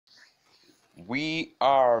We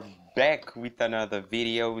are back with another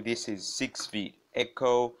video. This is 6 Feet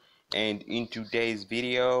Echo, and in today's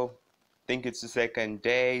video, I think it's the second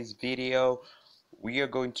day's video, we are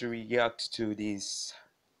going to react to this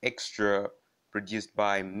extra produced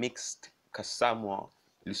by Mixed Kasamwa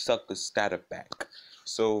Lusaka starter pack.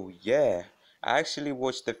 So yeah, I actually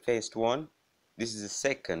watched the first one. This is the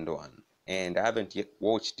second one, and I haven't yet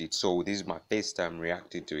watched it, so this is my first time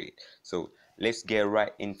reacting to it. So let's get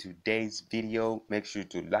right into today's video. Make sure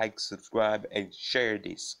to like, subscribe, and share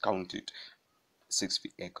this content. 6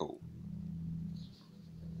 Feet Echo.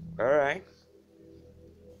 Alright.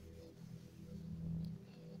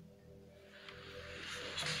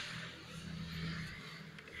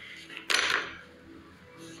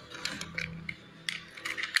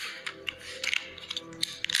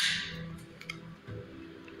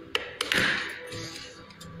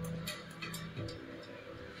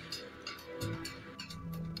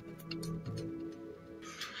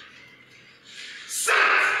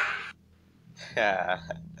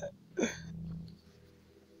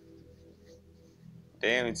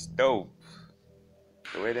 Damn, it's dope.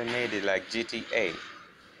 The way they made it like GTA.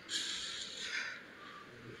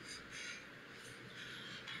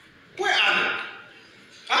 Where are you?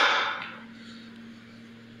 Huh?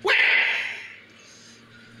 Where?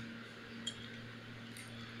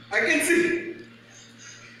 I can see.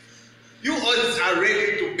 You all are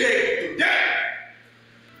ready to beg to death.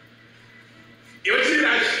 You see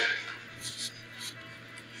that?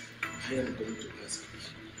 I am going to ask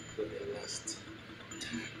for the last time.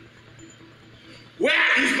 Where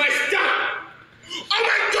is my star? Oh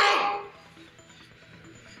my God!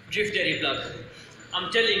 Drift Daddy Blood,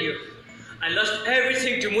 I'm telling you, I lost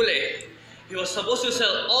everything to Mule. He was supposed to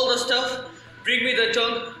sell all the stuff, bring me the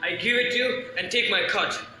tongue, I give it to you, and take my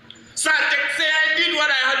cut. Sir, I did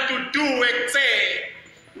what I had to do,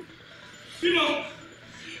 You know,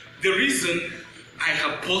 the reason I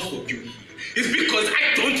have both of you here is because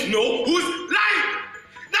I don't know who's lying.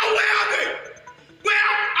 Now where are they? Where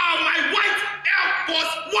are my white Air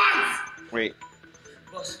Force Ones? Wait.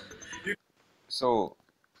 Boss, So,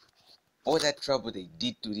 all that trouble they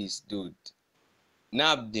did to this dude,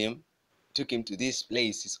 nabbed him, took him to this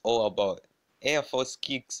place, is all about Air Force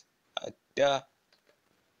kicks. you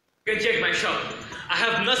can check my shop. I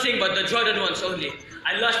have nothing but the Jordan ones only.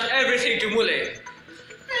 I lost everything to Mule.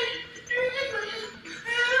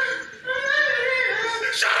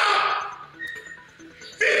 Shut up!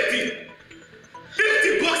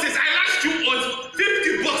 50 boxes. I lost you on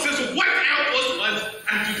 50 boxes of white Air Force Ones,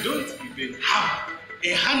 and you don't even have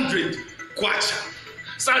 100 kwacha.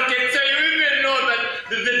 So I can tell you even know that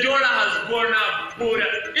the dollar has gone up, Buddha.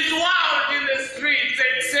 It's wild in the streets,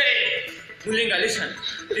 they say. Mulinga, listen.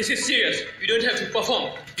 This is serious. You don't have to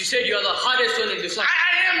perform. You said you are the hardest one in Lusaka.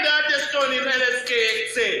 I am the hardest one in LSK,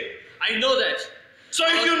 say. I know that. So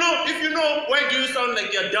if you know, why do you sound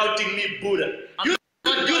like you're doubting me, Buddha? You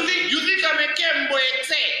think I'm a Kembo,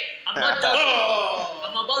 say? I'm not doubting.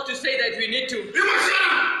 I'm about to say that we need to. You must shut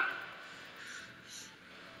up!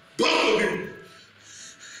 Both of you.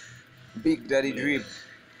 Big Daddy Drip.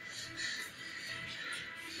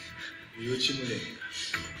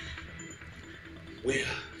 Where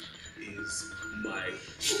is my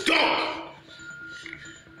dog?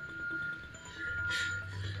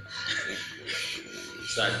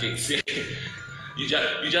 So I can say, you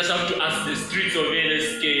just have to ask the streets of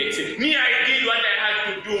LSK. Say, me, I did what I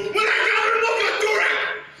had to do. When I can't remove your durag!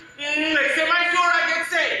 Like say my durag,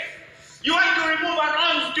 say. You want to remove an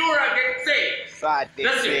arm's durag, say.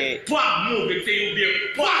 That's it. Move, say you be a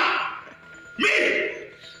Me!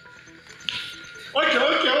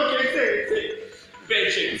 Okay, say.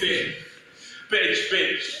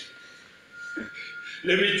 Bench.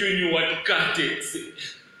 Let me tell you what cat it say.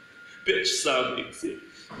 Bench Sam it say.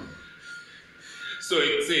 So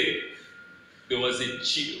it say there was a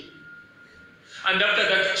chill. And after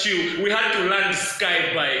that chill, we had to land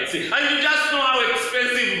Sky Bar. And you just know how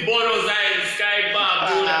expensive bottles are in Sky Bar,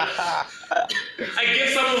 Buddha. I gave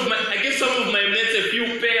some of my mates a few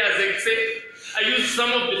pairs, I used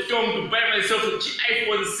some of the tongue to buy myself a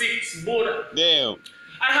iPhone 6, Buddha. Damn.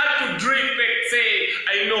 I had to drink say,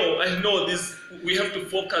 I know this, we have to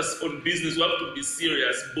focus on business, we have to be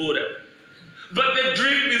serious, Buddha. But the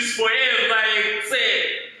drip is forever,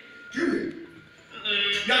 say.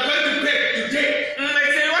 You're going to pay today.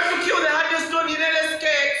 Say, you want to kill the hardest one in LSK,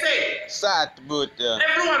 say. Sad, but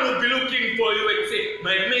everyone will be looking for you, say.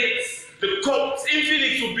 My mates, the cops,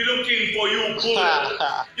 Infinix will be looking for you,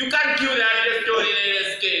 Buddha. You can't kill the hardest one in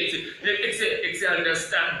LSK, say.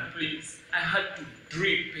 Understand, please. I had to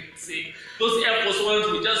drip, say. Those Air Force Ones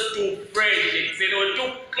were just too fresh, say. They were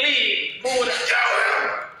too clean, Buddha.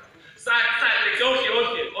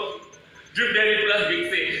 Okay. Drip Daddy plus Big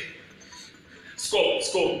Say.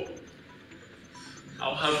 Scope.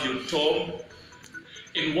 I'll have your Tom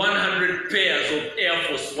in 100 pairs of Air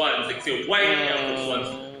Force Ones, like say white Air Force Ones,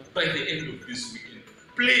 by the end of this weekend.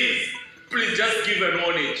 Please, just give an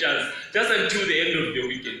only chance, just until the end of the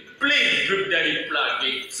weekend. Please, Drip Daddy plug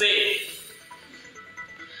it. Say,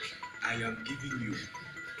 I am giving you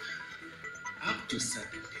up to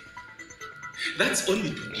Saturday. That's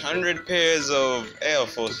only 100 pairs of Air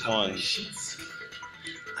Force Ones. Sheets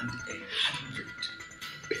and 100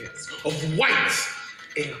 pairs of white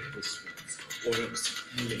Air Force Ones, or else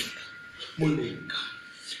Mulenga.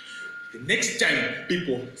 The next time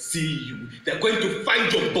people see you, they're going to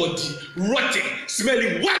find your body rotting,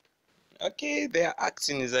 smelling what? Okay, their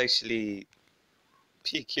acting is actually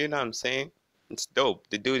peak, you know what I'm saying? It's dope.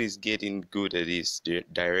 The dude is getting good at his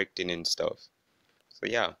directing and stuff. So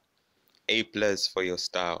yeah, A+ for your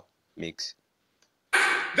style mix.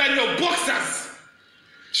 Than your boxers!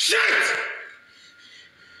 Shit!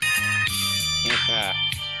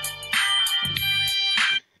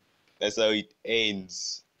 That's how it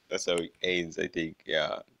ends. I think.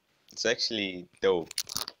 Yeah, it's actually dope.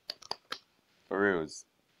 For reals.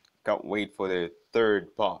 Can't wait for the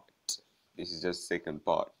third part. This is just second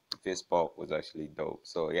part. The first part was actually dope.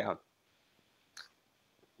 So yeah,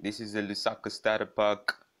 this is the Lusaka starter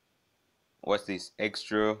pack. What's this?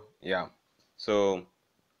 Extra. Yeah. So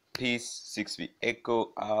peace. 6 feet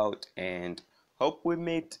echo out, and hope we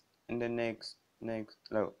meet in the next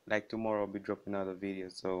like tomorrow I'll be dropping another video,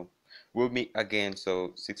 so we'll meet again.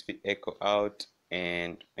 So 6 feet echo out,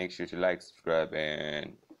 and make sure to like, subscribe,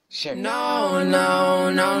 and share. No. We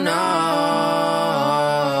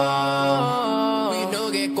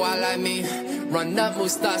no get quiet like me, run up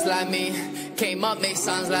mustache like me, came up make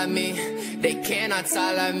sounds like me. They cannot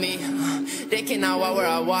talk like me, they cannot walk where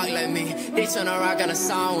I walk like me. They tryna rock on a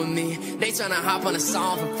song with me, they tryna hop on a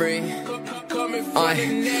song for free.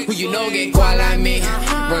 Who you know get quiet like me,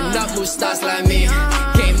 run up mustache like me,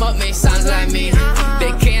 came up make sounds like me.